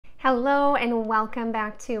Hello and welcome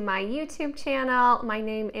back to my YouTube channel. My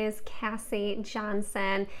name is Cassie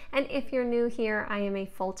Johnson, and if you're new here, I am a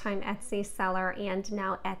full-time Etsy seller and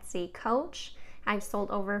now Etsy coach. I've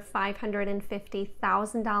sold over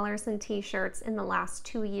 $550,000 in t-shirts in the last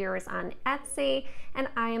 2 years on Etsy, and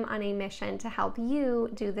I am on a mission to help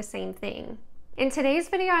you do the same thing. In today's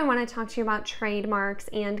video, I want to talk to you about trademarks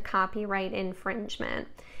and copyright infringement.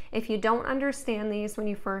 If you don't understand these when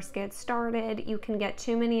you first get started, you can get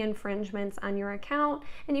too many infringements on your account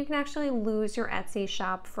and you can actually lose your Etsy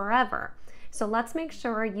shop forever. So let's make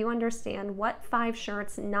sure you understand what 5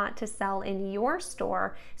 shirts not to sell in your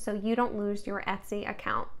store so you don't lose your Etsy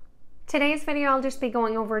account. Today's video, I'll just be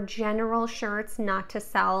going over general shirts not to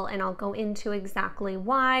sell, and I'll go into exactly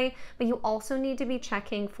why, but you also need to be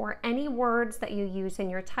checking for any words that you use in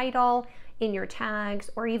your title, in your tags,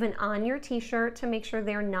 or even on your t-shirt to make sure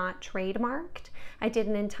they're not trademarked. I did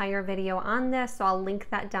an entire video on this, so I'll link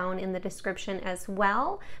that down in the description as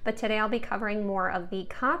well, but today I'll be covering more of the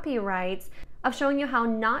copyrights of showing you how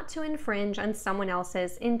not to infringe on someone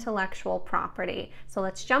else's intellectual property. So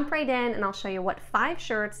let's jump right in and I'll show you what 5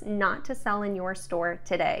 shirts not to sell in your store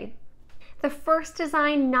today. The first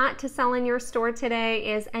design not to sell in your store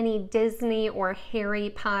today is any Disney or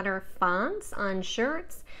Harry Potter fonts on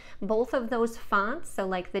shirts. Both of those fonts, so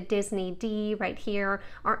like the Disney D right here,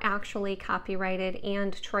 are actually copyrighted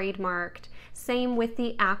and trademarked. Same with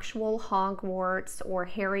the actual Hogwarts or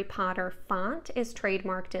Harry Potter font is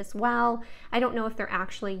trademarked as well. I don't know if they're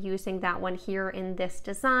actually using that one here in this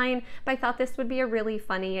design, but I thought this would be a really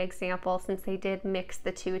funny example since they did mix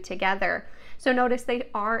the two together. So notice they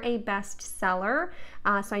are a bestseller.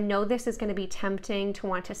 So I know this is going to be tempting to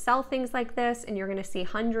want to sell things like this, and you're going to see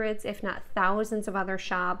hundreds, if not thousands of other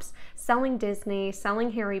shops selling Disney,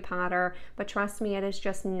 selling Harry Potter, but trust me, it is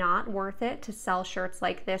just not worth it to sell shirts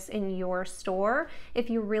like this in your store if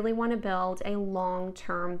you really want to build a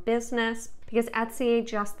long-term business, because Etsy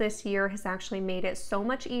just this year has actually made it so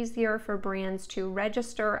much easier for brands to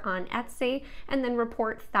register on Etsy and then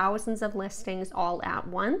report thousands of listings all at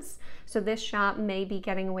once. So this shop may be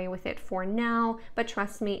getting away with it for now, but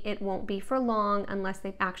trust me, it won't be for long unless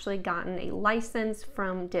they've actually gotten a license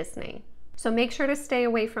from Disney. So make sure to stay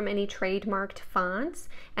away from any trademarked fonts.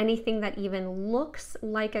 Anything that even looks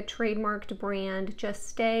like a trademarked brand, just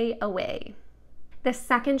stay away. The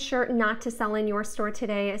second shirt not to sell in your store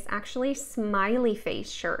today is actually smiley face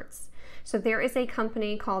shirts. So there is a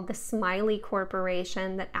company called the Smiley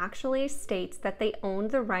Corporation that actually states that they own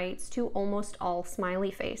the rights to almost all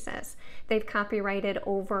smiley faces. They've copyrighted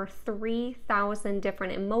over 3,000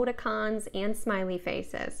 different emoticons and smiley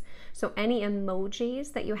faces. So any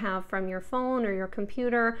emojis that you have from your phone or your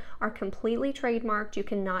computer are completely trademarked. You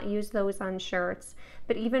cannot use those on shirts.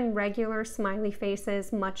 But even regular smiley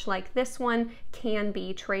faces, much like this one, can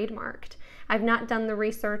be trademarked. I've not done the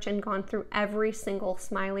research and gone through every single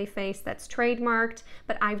smiley face that's trademarked,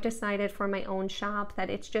 but I've decided for my own shop that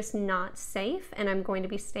it's just not safe and I'm going to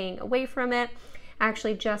be staying away from it. I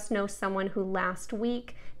actually just know someone who last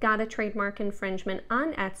week got a trademark infringement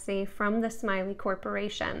on Etsy from the Smiley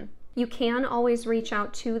Corporation. You can always reach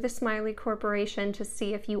out to the Smiley Corporation to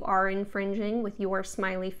see if you are infringing with your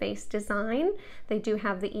smiley face design. They do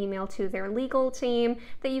have the email to their legal team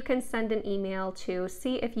that you can send an email to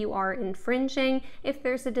see if you are infringing, if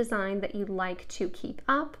there's a design that you'd like to keep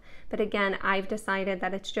up. But again, I've decided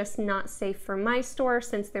that it's just not safe for my store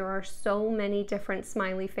since there are so many different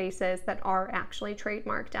smiley faces that are actually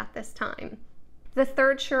trademarked at this time. The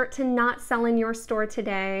third shirt to not sell in your store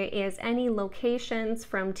today is any locations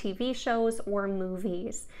from TV shows or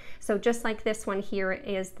movies. So just like this one here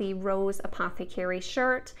is the Rose Apothecary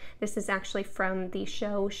shirt. This is actually from the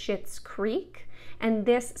show Schitt's Creek. And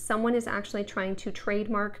this, someone is actually trying to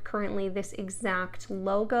trademark currently this exact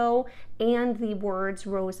logo and the words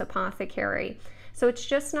Rose Apothecary. So it's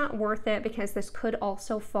just not worth it because this could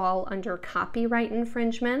also fall under copyright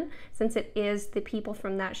infringement since it is the people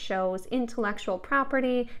from that show's intellectual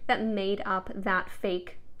property that made up that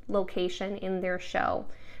fake location in their show.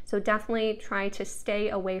 So definitely try to stay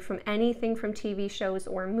away from anything from TV shows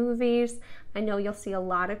or movies. I know you'll see a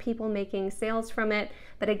lot of people making sales from it,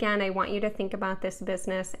 but again, I want you to think about this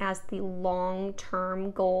business as the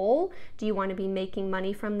long-term goal. Do you want to be making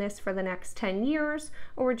money from this for the next 10 years,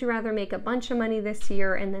 or would you rather make a bunch of money this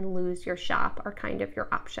year and then lose your shop are kind of your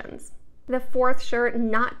options. The fourth shirt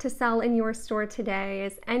not to sell in your store today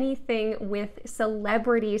is anything with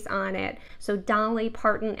celebrities on it. So Dolly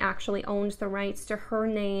Parton actually owns the rights to her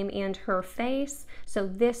name and her face. So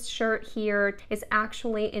this shirt here is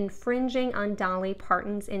actually infringing on Dolly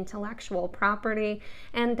Parton's intellectual property,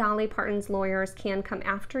 and Dolly Parton's lawyers can come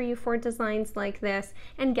after you for designs like this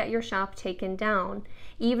and get your shop taken down.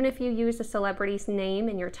 Even if you use a celebrity's name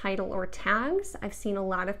in your title or tags, I've seen a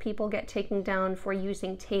lot of people get taken down for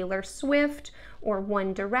using Taylor Swift or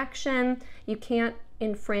One Direction. You can't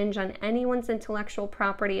infringe on anyone's intellectual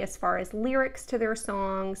property as far as lyrics to their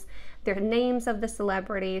songs, their names of the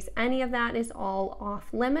celebrities. Any of that is all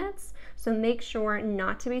off limits, so make sure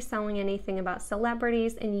not to be selling anything about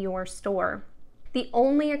celebrities in your store. The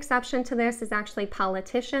only exception to this is actually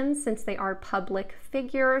politicians, since they are public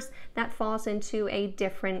figures. That falls into a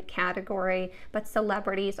different category, but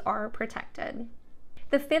celebrities are protected.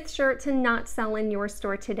 The fifth shirt to not sell in your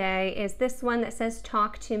store today is this one that says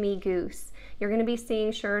 "Talk to Me Goose." You're going to be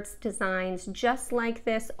seeing shirts, designs just like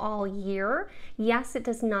this all year. Yes, it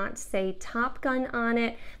does not say Top Gun on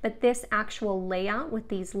it, but this actual layout with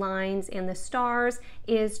these lines and the stars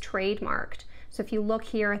is trademarked. So if you look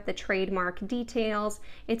here at the trademark details,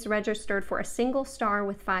 it's registered for a single star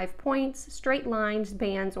with 5 points, straight lines,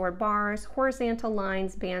 bands, or bars, horizontal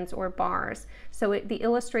lines, bands, or bars. So the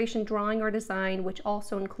illustration, drawing, or design, which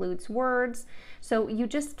also includes words. So you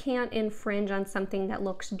just can't infringe on something that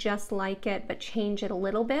looks just like it, but change it a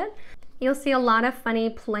little bit. You'll see a lot of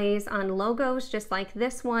funny plays on logos, just like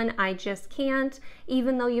this one, "I Just Can't."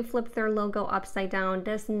 Even though you flip their logo upside down,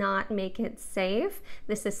 does not make it safe.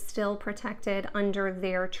 This is still protected under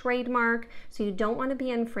their trademark, so you don't want to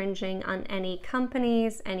be infringing on any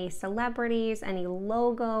companies, any celebrities, any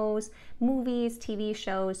logos, movies, TV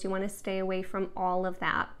shows. You want to stay away from all of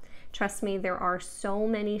that. Trust me, there are so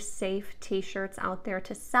many safe t-shirts out there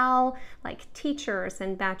to sell, like teachers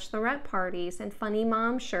and bachelorette parties and funny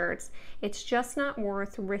mom shirts. It's just not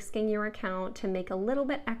worth risking your account to make a little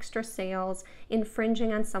bit extra sales,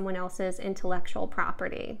 infringing on someone else's intellectual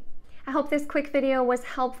property. I hope this quick video was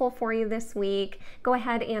helpful for you this week. Go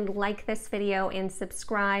ahead and like this video and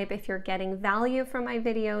subscribe if you're getting value from my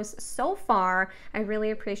videos so far. I really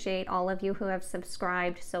appreciate all of you who have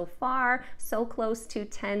subscribed so far, so close to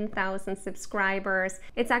 10,000 subscribers.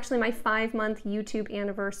 It's actually my 5-month YouTube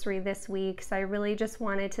anniversary this week, so I really just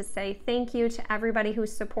wanted to say thank you to everybody who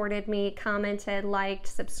supported me, commented, liked,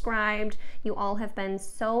 subscribed. You all have been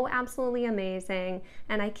so absolutely amazing,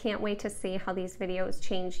 and I can't wait to see how these videos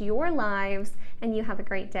change your lives, and you have a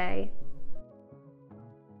great day.